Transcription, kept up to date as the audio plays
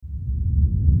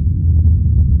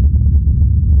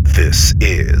This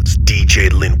is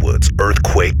DJ Linwood's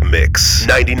Earthquake Mix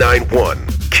 99.1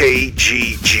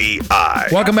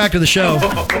 KGGI. Welcome back to the show.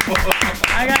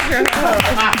 I got your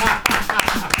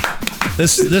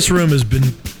host. This room has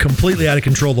been completely out of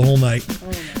control the whole night.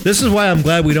 This is why I'm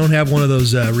glad we don't have one of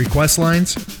those request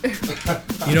lines.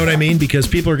 You know what I mean? Because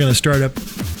people are going to start up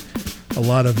a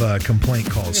lot of complaint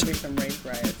calls. There's going to be some race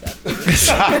riots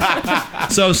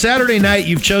after. So Saturday night,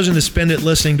 you've chosen to spend it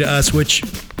listening to us, which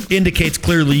indicates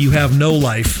clearly you have no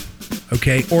life,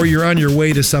 okay? Or you're on your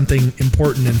way to something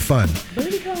important and fun.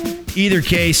 Either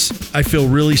case, I feel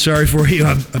really sorry for you.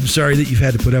 I'm sorry that you've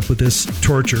had to put up with this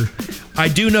torture. I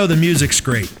do know the music's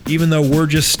great, even though we're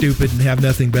just stupid and have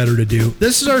nothing better to do.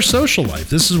 This is our social life.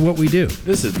 This is what we do.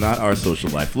 This is not our social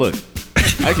life. Look,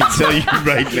 I can tell you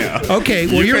right now. Okay,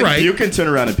 well, you're right. You can turn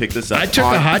around and pick this up. I took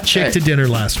a hot chick to dinner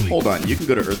last week. Hold on. You can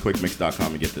go to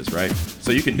earthquakemix.com and get this, right?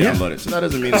 So you can download it. So that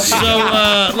doesn't mean...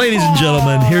 So, ladies and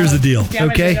gentlemen, here's the deal,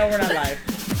 okay? No, we're not live.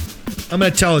 I'm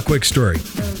going to tell a quick story.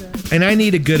 And I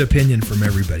need a good opinion from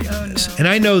everybody on this. No. And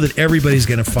I know that everybody's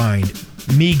going to find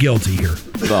me guilty here.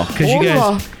 Because you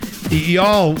guys,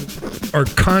 y'all are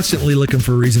constantly looking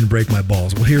for a reason to break my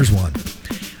balls. Well, here's one.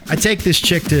 I take this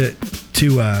chick to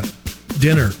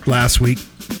dinner last week,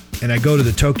 and I go to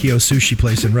the Tokyo sushi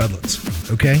place in Redlands.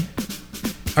 Okay?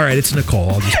 All right, it's Nicole.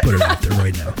 I'll just put it out there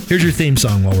right now. Here's your theme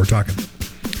song while we're talking.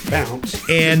 Bounce.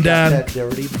 And that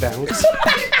dirty bounce.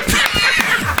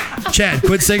 Chad,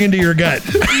 quit singing to your gut.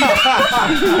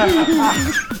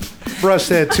 Brush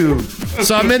that too.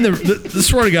 So I'm in the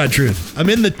swear to God truth. I'm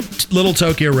in the little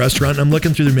Tokyo restaurant, and I'm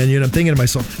looking through the menu, and I'm thinking to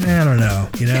myself, I don't know,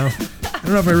 I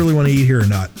don't know if I really want to eat here or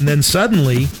not. And then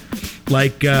suddenly,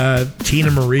 like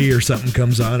Tina Marie or something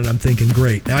comes on, and I'm thinking,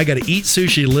 great. Now I got to eat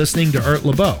sushi listening to Art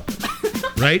LeBeau,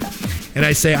 right? And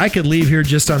I say, I could leave here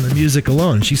just on the music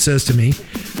alone. She says to me,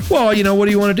 well, what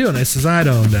do you want to do? And I says, I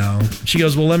don't know. She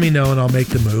goes, well, let me know and I'll make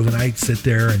the move. And I sit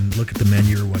there and look at the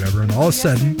menu or whatever. And all of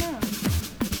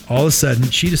a sudden,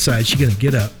 she decides she's going to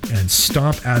get up and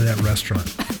stomp out of that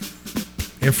restaurant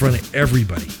in front of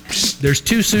everybody. There's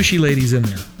two sushi ladies in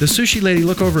there. The sushi lady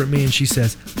look over at me and she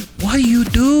says, what do you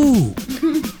do?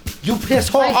 You piss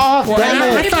her off. Well,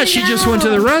 I thought she just went to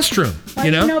the restroom,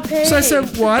 So I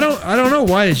said, well, I don't know.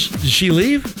 Why did she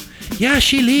leave? Yeah,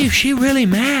 she leaves. She really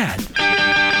mad.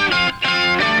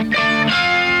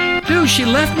 Dude, she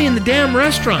left me in the damn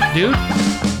restaurant, dude.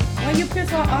 Why you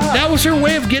piss her off? That was her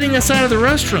way of getting us out of the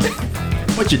restaurant.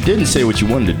 But you didn't say what you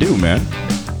wanted to do, man.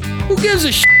 Who gives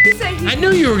a shit? I knew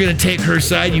you were going to take her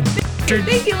side, you bastard.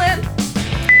 Thank you, Lynn.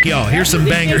 Yo, here's some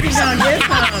bangers.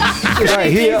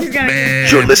 Right here.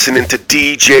 You're listening to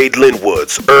DJ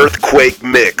Linwood's Earthquake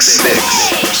Mix.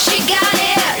 She got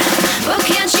it, but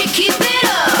can she keep it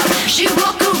up? She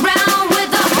walk around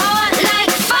with a heart like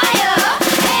fire.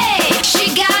 Hey, she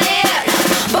got it,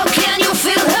 but can you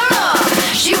feel her up?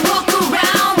 She walk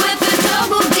around with a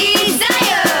double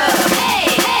desire.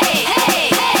 Hey, hey, hey,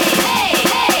 hey,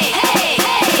 hey, hey, hey,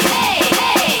 hey, hey,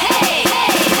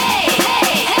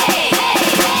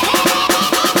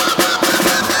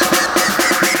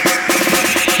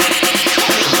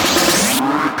 hey,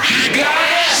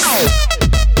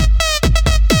 hey,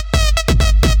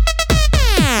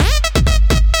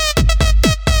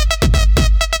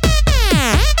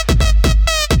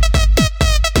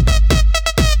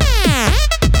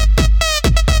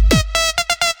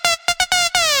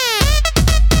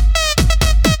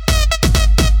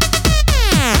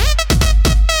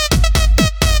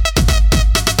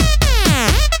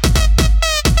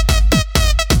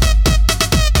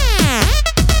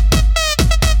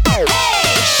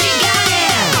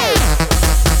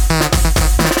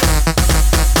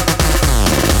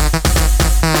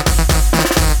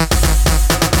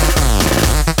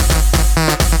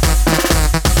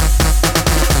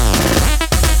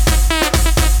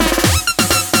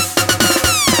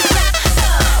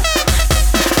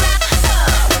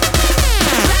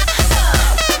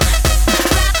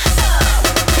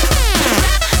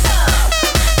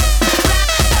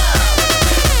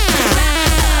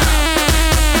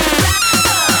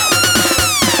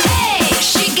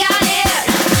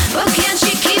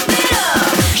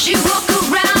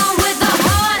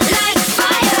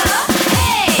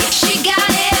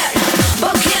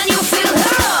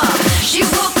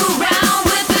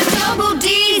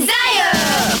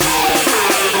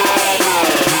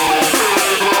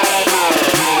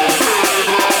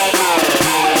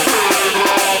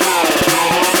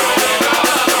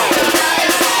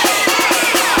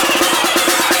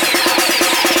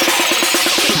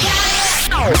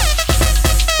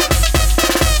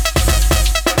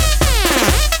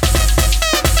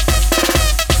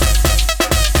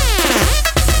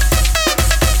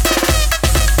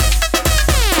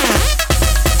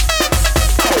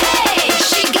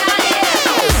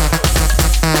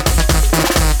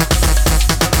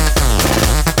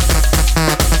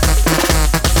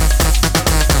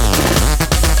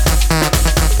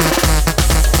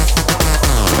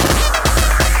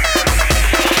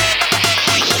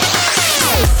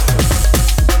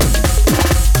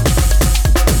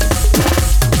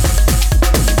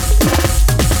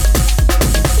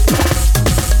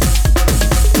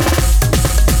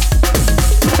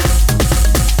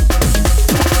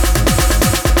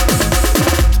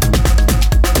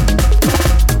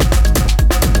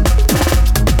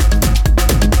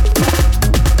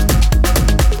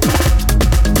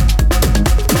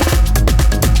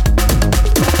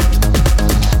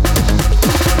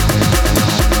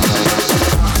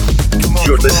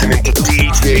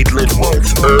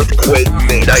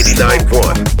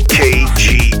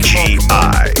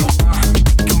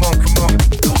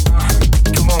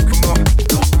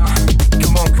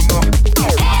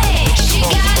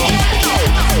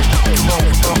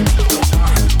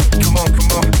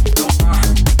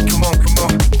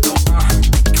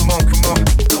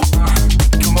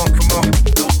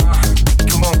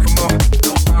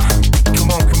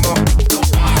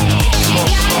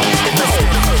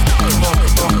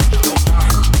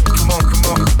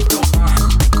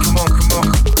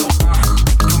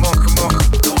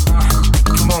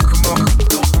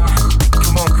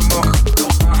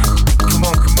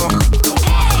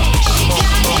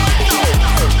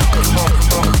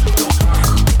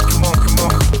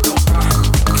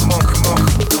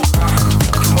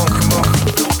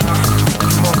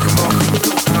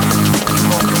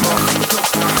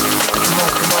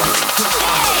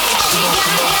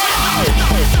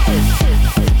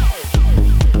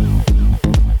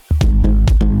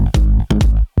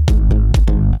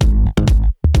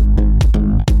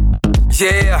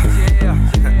 Yeah,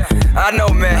 I know,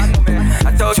 man.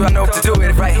 I told you I know to do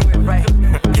it right.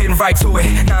 Getting right to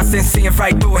it, nonsense, seeing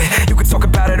right through it. You can talk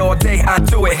about it all day, I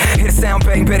do it. Hear the sound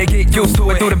bang, better get used to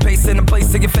it. Through the bass in the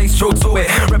place, in your face, true to it.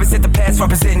 Represent the past,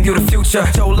 representing you the future.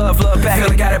 Show love back,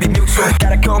 feeling gotta be mutual.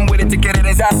 Gotta come with it to get it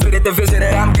as I spit it. The vision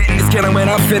that I'm getting is killing when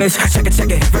I'm finished. Check it,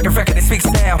 record, it speaks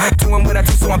now. Doing what I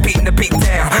do, so I'm beating the beat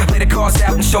down. Lay the cards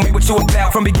out and show me what you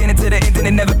about. From beginning to the end, and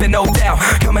it never been no doubt.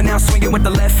 Coming out swinging with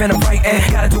the left and the right,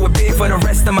 and gotta do it big for the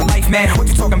rest of my life, man. What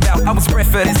you talking about? I was bred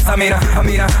for this. I mean,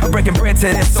 I'm breaking bread to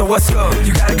this. So what's good?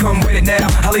 You gotta come with it now.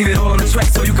 I'll leave it all on the track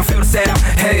so you can feel the sound.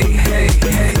 Hey,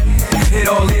 it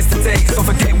all is today, so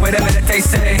forget whatever that they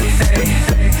say.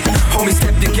 Homie,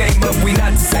 step your game up, we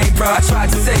not the same, bro. I tried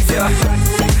to save ya.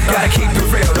 Gotta keep it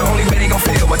real, the only way they gon'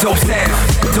 feel a dope sound.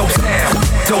 Dope sound,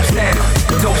 dope sound,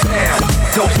 dope sound,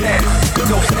 dope sound,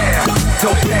 dope sound, dope sound,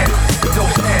 dope sound,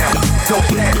 dope sound,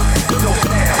 dope sound, dope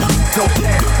sound, dope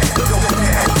sound,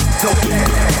 dope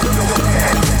sound, dope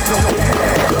sound, dope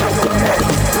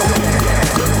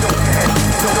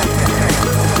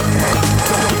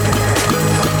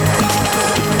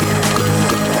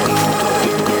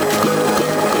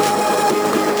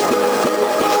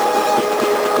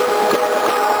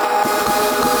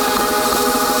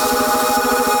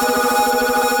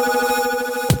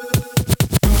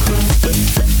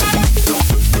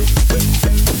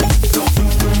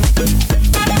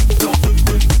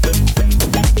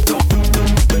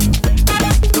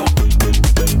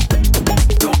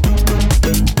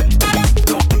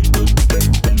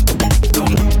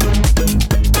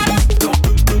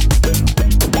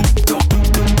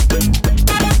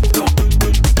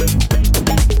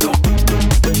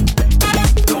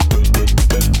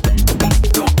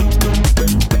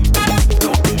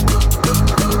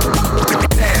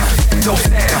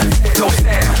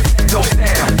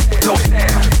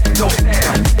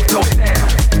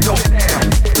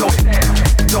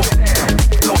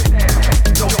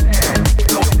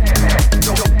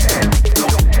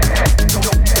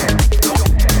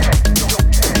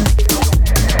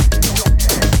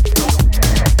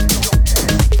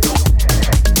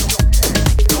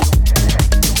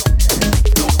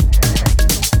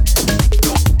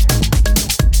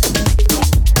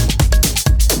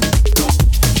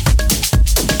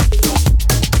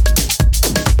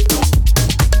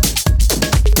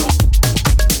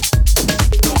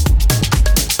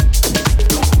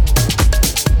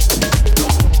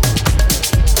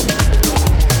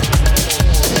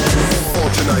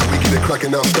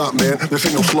This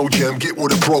ain't no slow jam, get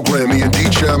with the program. Me and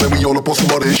D-Jam, and we all up on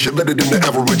some other shit better than the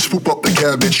average. Swoop up the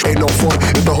cabbage, ain't no fun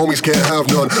if the homies can't have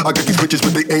none. I got these bitches,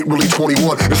 but they ain't really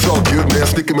 21. It's all good, man,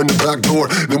 stick them in the back door.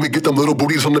 Then we get them little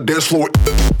booties on the dance floor.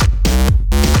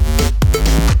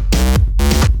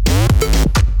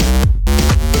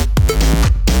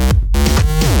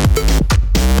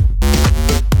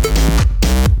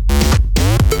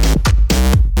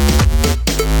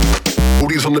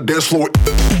 Booties on the dance floor.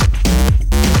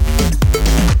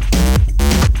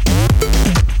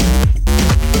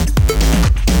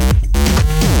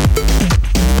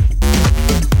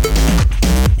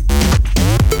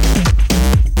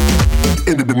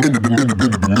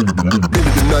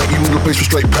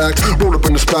 Straight packed, roll up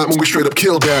in the spot when we straight up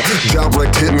kill that.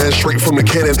 Direct hit, man, straight from the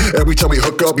cannon. Every time we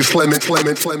hook up, you slam it.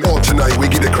 All tonight, we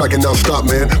get it cracking, now stop,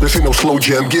 man. This ain't no slow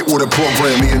jam, get with the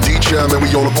program. Me and D-Jam, and we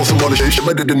all up on some other shit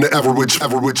better than the average.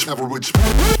 Whoop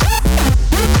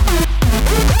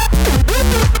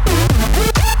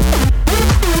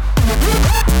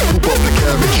up the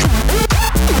cabbage.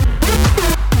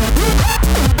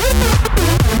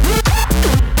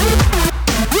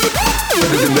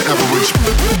 Better than the average.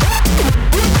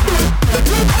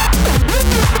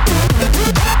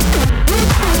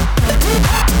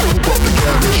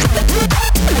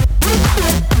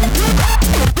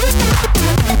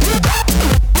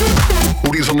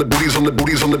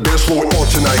 Booties on the dance floor. All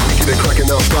tonight, we get it cracking,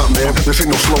 now stop, man. This ain't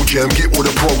no slow jam, get with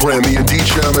the program. Me and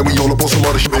D-Jam, and we all up on some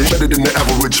other shit better than the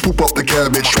average. Swoop up the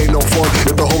cabbage, ain't no fun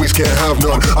if the homies can't have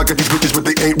none. I got these bitches, but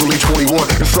they ain't really 21.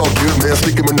 It's all good, man,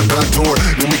 stick them in the back door.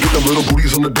 Then we get them little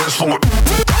booties on the dance floor.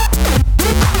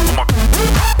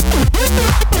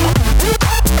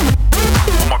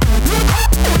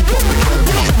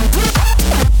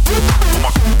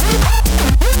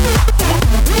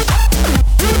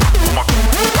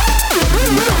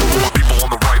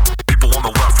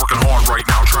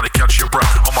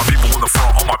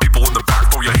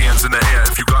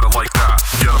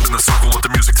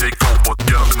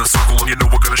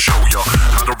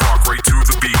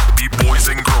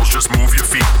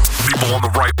 People on the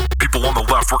right, people on the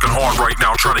left, left, working hard right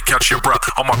now, trying to catch your breath.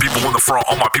 All my people in the front,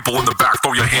 all my people in the back,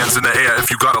 throw your hands in the air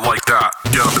if you got it like that.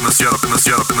 Get up in the get up in the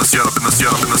get up in the get up in the get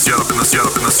up in the get up in the get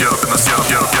up in the get up in the get up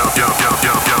get up get up get up get up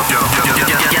get up get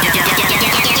up get up.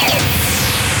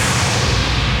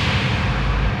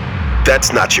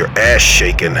 That's not your ass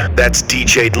shaking. That's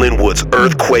DJ Linwood's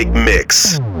Earthquake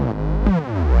Mix.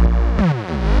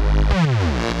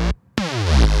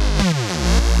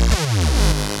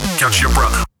 Catch your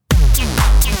breath.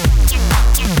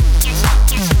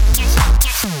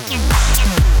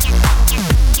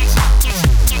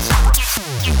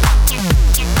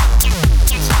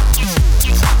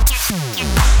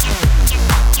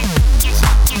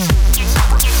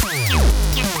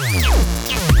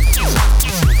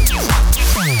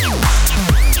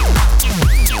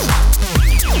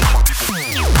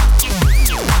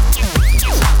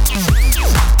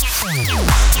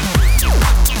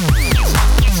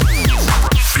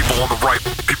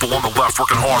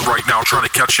 Working hard right now, trying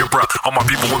to catch your breath. All my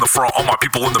people in the front, all my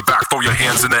people in the back, throw your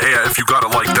hands in the air if you got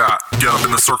it like that. Get up in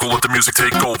the circle, let the music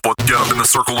take over. Get up in the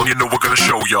circle and you know we're gonna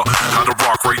show ya how to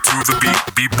rock right to the beat.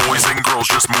 Be boys and girls,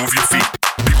 just move your feet.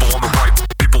 People on the right,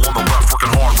 people on the left,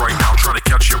 working hard right now, trying to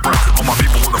catch your breath. All my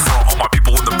people in the front, all my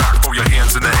people in the back, throw your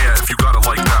hands in the air if you got it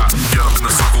like that. Get up in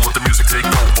the circle, let the music take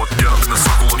over. Get up in the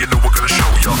circle and you know we're gonna show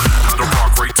ya how to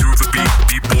rock right to the beat.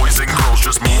 Be boys and girls,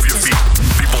 just move your feet.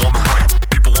 People on the right,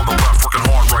 people on the left, working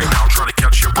hard right now, trying to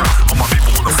catch your breath. All my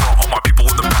people in the front, all my people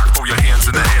in the back, throw your hands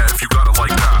in the air if you got it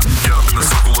like that. Get up in the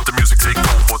circle, let the music take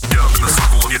over. Get up in the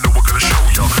circle and you know we're gonna show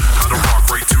ya how to rock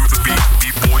right to the beat. Be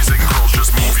boys and girls,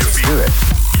 just move your feet. Do it.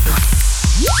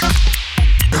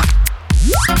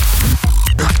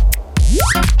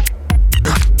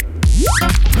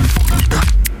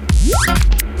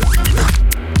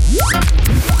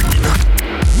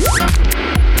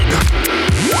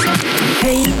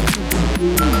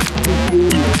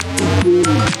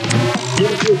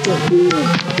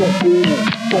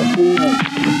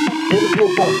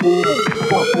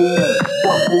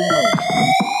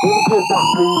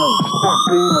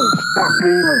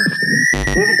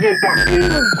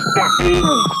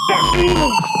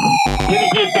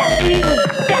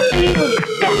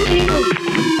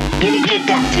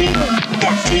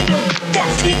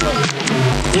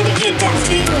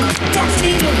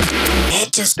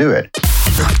 Just do it.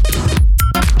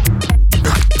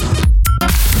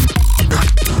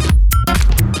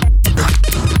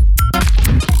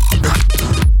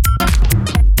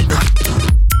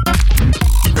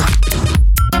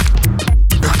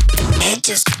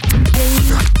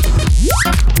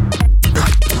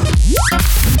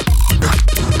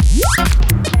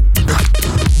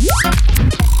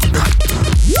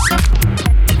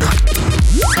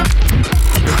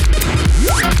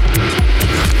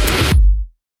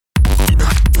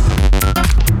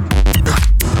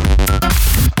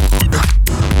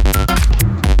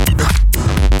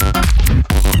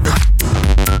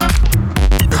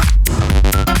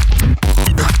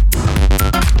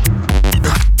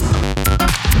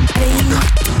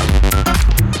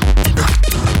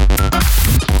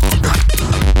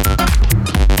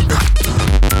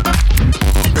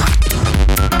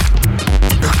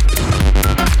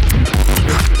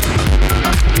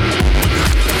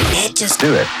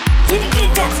 Do it.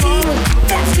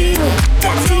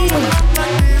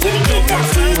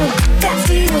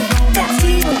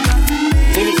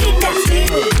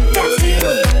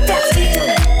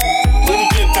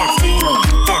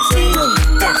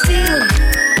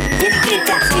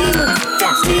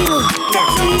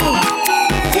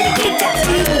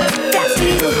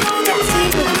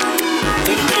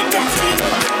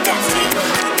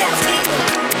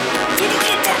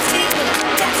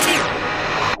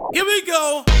 Here we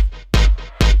go.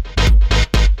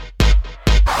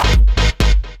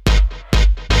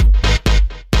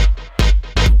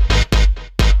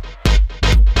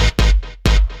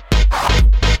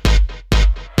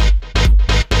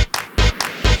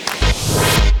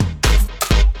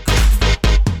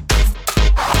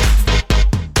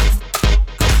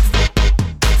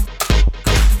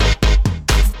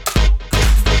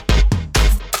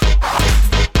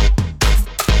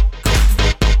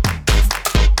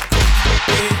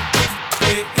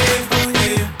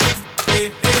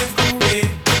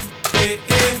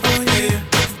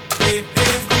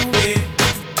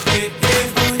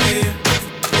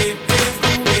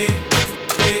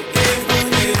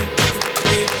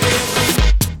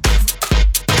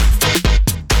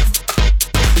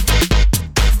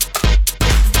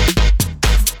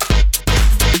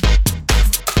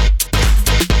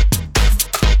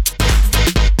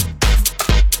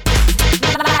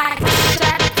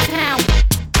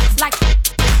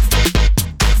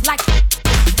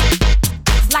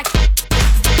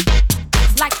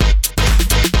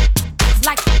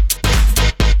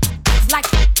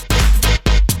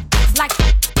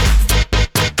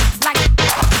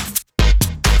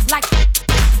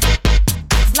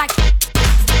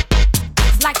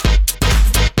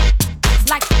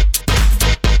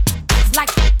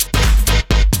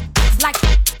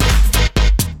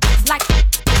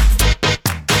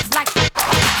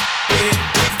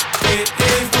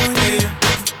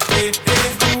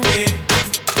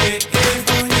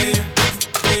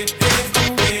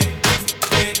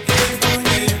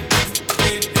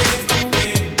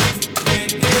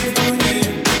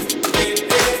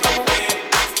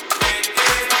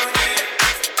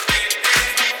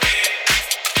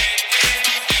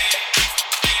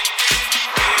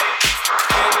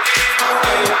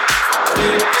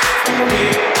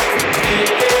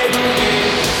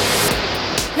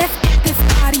 Let's get this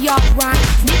party all right.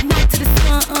 Midnight to the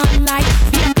sunlight.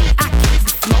 Baby, I keep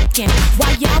smoking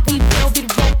while y'all be velvet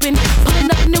roping. Pulling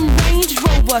up in them Range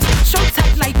Rovers, show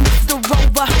tight like Mr.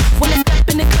 Rover. When I step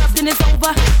in the club, then it's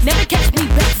over. Never catch me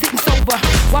back sitting sober.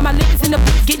 While my lips in the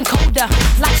booth getting colder,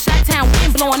 like Chi-Town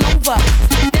wind blowing over.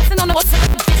 Dancing on the water,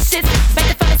 vicious. Bet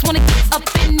the fellas wanna get up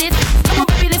in this. Come on,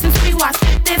 baby, listen to me while I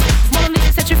spit this. Mona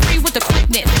Lisa set you free with the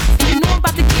quickness. And you know I'm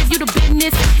about to give you the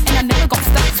business, and I never gonna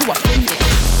stop till I finish.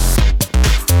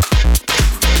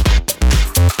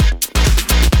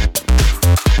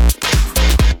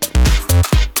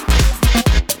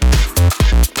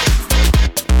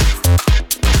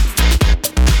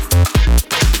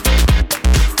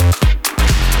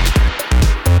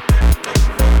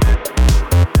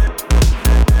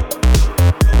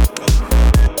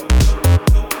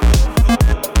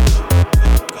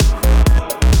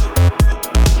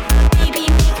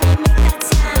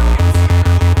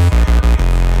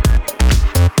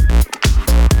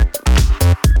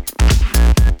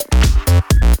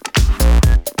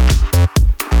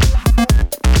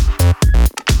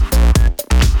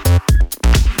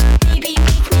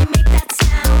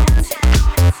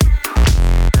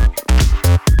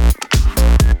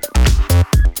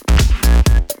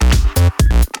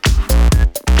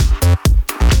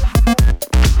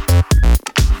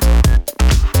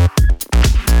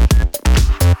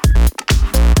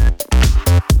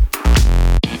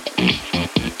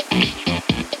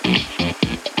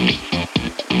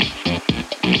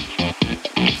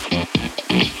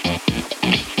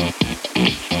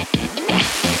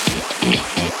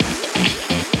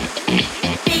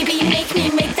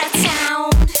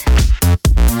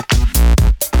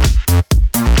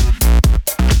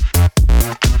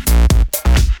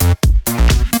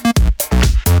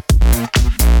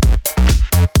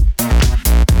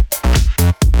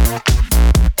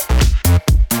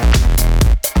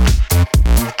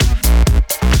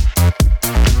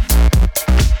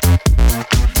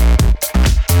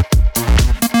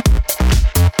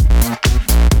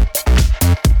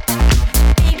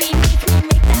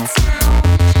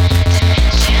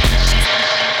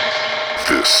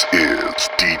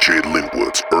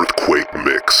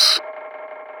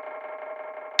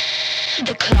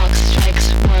 The clock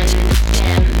strikes one,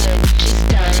 damage is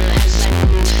done. As I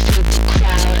move through the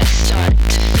crowd, I start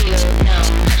to feel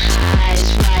numb. Eyes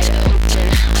wide open,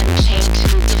 unchained to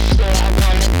the floor. I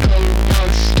wanna go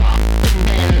non-stop, but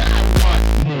then I want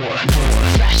more.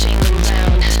 Thrashing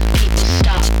around, people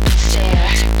stop and stare.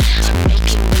 I'm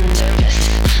making them nervous,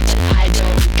 but I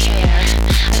don't care.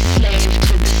 A slave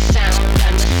to the sound,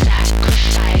 I'm a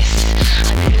sacrifice.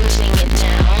 I'm losing it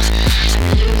now, I'm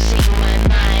losing my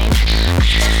mind.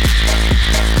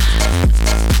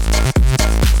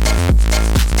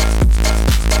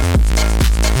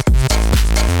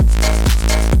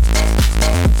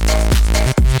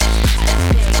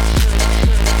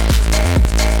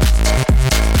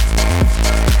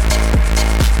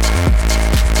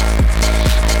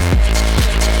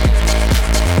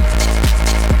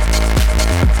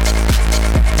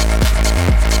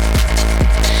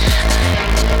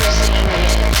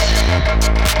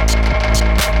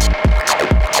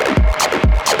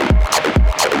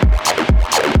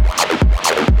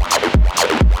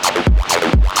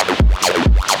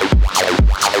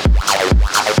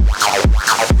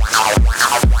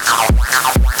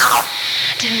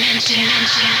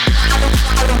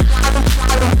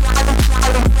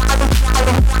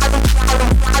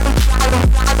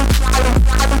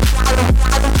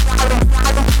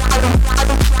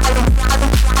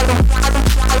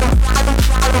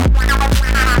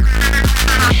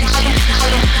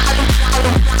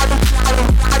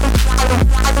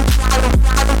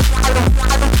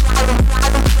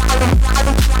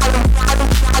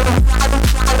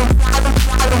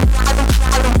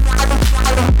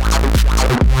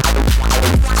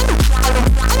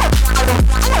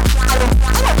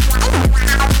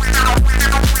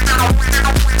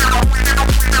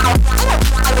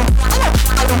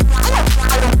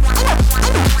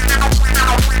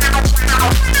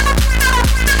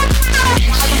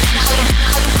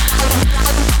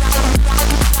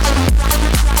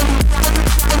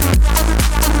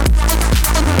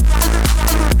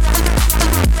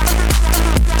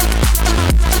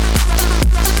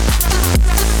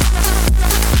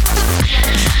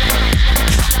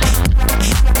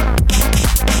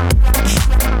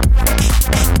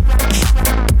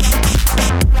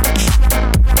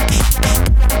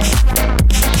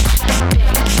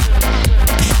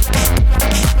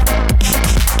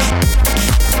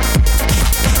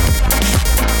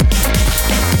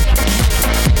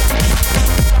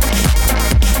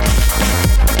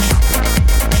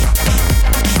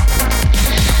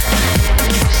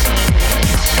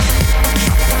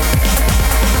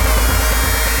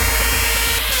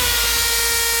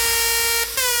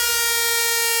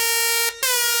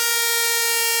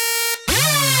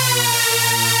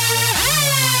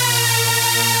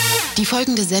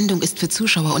 folgende Sendung ist für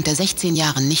Zuschauer unter 16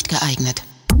 Jahren nicht geeignet.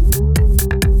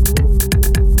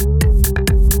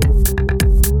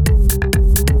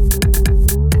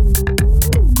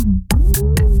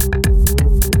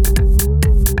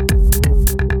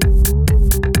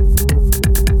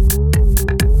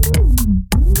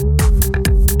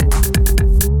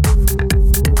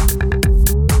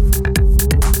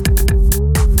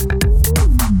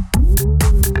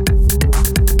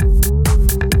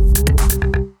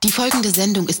 Die folgende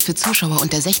Sendung ist für Zuschauer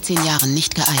unter 16 Jahren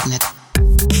nicht geeignet.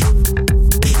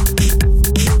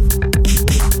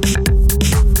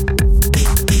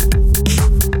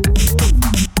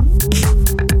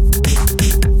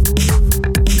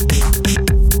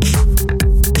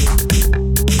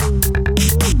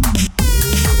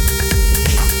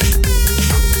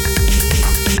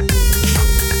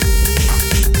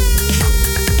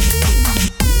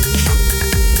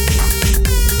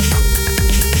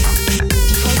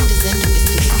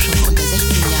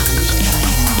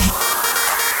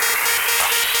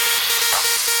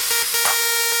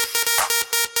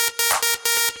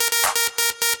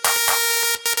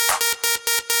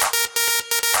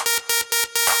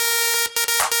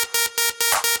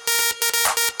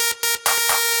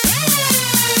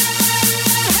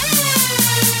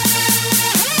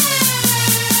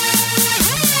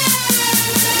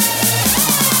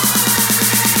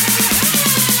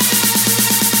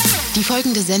 Die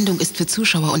folgende Sendung ist für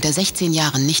Zuschauer unter 16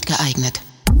 Jahren nicht geeignet.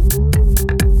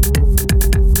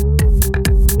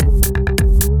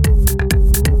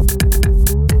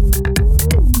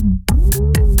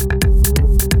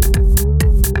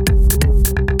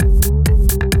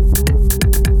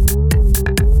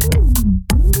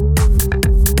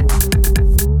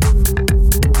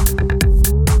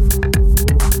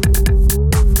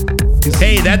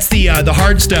 Hey, that's the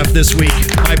hard stuff this week.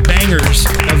 My bangers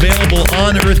available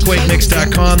on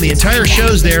earthquakemix.com. The entire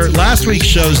show's there. Last week's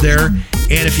show's there.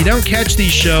 And if you don't catch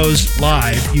these shows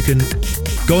live, you can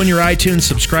go in your iTunes,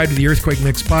 subscribe to the Earthquake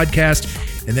Mix podcast,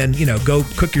 and then, go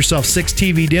cook yourself 6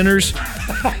 TV dinners,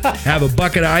 have a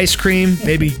bucket of ice cream,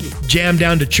 maybe jam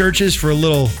down to Church's for a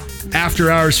little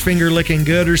after hours finger licking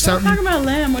good or something. Talking about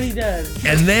Lamb, what he does.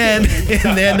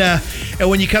 And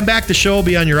when you come back, the show will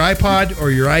be on your iPod or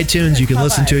your iTunes. You can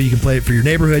listen to it. You can play it for your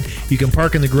neighborhood. You can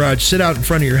park in the garage, sit out in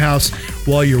front of your house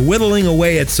while you're whittling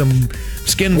away at some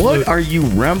skin. What are you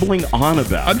rambling on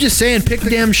about? I'm just saying, pick the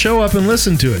damn show up and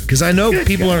listen to it, because I know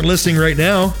people aren't listening right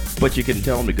now. But you can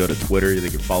tell them to go to Twitter.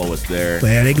 They can follow us there.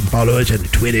 Well, they can follow us on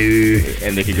Twitter.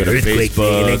 And they can go to Earthquake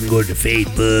Facebook. Man. They can go to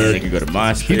Facebook. And they can go to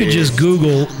MySpace. You can just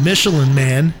Google Michelin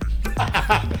Man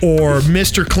or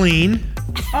Mr. Clean.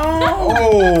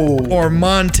 Or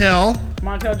Montel.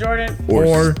 Montel Jordan.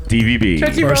 Or Stevie B.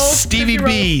 Tootsie Or Roll. Stevie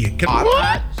Tootsie B.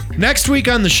 What? Next week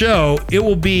on the show, it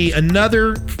will be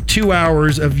another 2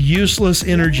 hours of useless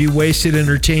energy wasted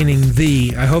entertaining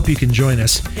thee. I hope you can join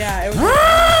us. Yeah, it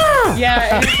was.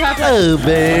 Yeah, it was tough. Oh,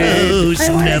 babe. Oh,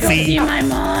 I want to go Snuffy. see my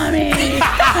mommy.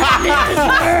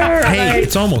 Hey,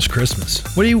 it's almost Christmas.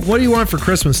 What do you want for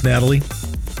Christmas, Natalie?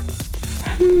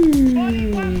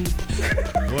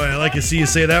 Boy, I like to see you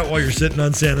say that while you're sitting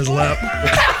on Santa's lap.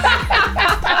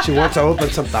 She wants to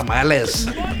open some tamales.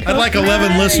 I'd like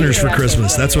 11 listeners for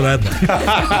Christmas. That's what I'd like.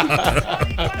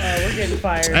 We're getting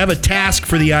fired. I have a task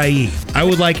for the IE. I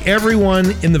would like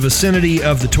everyone in the vicinity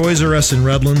of the Toys R Us in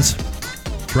Redlands,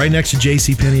 right next to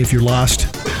JCPenney if you're lost,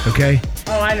 okay?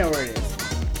 Oh, I know where it is.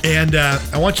 And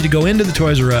I want you to go into the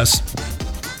Toys R Us.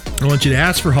 I want you to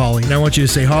ask for Holly, and I want you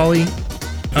to say, Holly,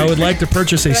 I would like to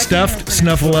purchase a stuffed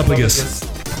Snuffleupagus.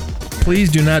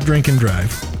 Please do not drink and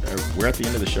drive. We're at the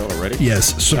end of the show already?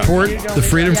 Yes. Support the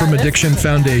Freedom from Addiction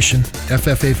Foundation,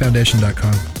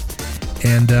 FFAfoundation.com.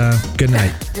 And good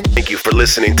night. Thank you for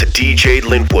listening to DJ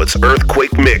Linwood's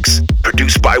Earthquake Mix,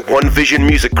 produced by One Vision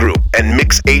Music Group and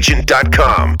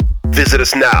MixAgent.com. Visit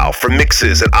us now for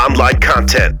mixes and online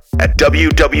content at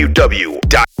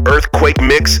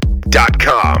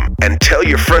www.earthquakemix.com and tell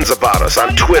your friends about us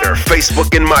on Twitter,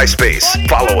 Facebook, and MySpace.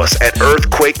 Follow us at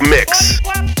Earthquake Mix.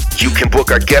 You can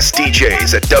book our guest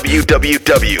DJs at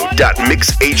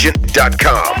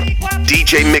www.mixagent.com.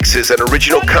 DJ mixes and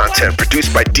original content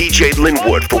produced by DJ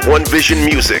Linwood for One Vision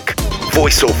Music.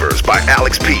 Voiceovers by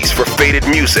Alex Peace for Faded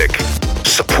Music.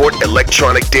 Support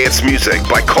electronic dance music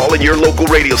by calling your local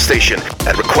radio station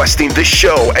and requesting this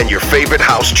show and your favorite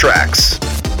house tracks.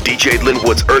 DJ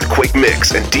Linwood's Earthquake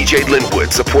Mix and DJ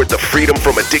Linwood support the Freedom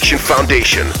from Addiction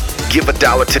Foundation. Give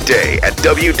 $1 today at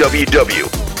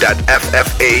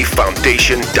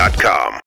www.ffafoundation.com.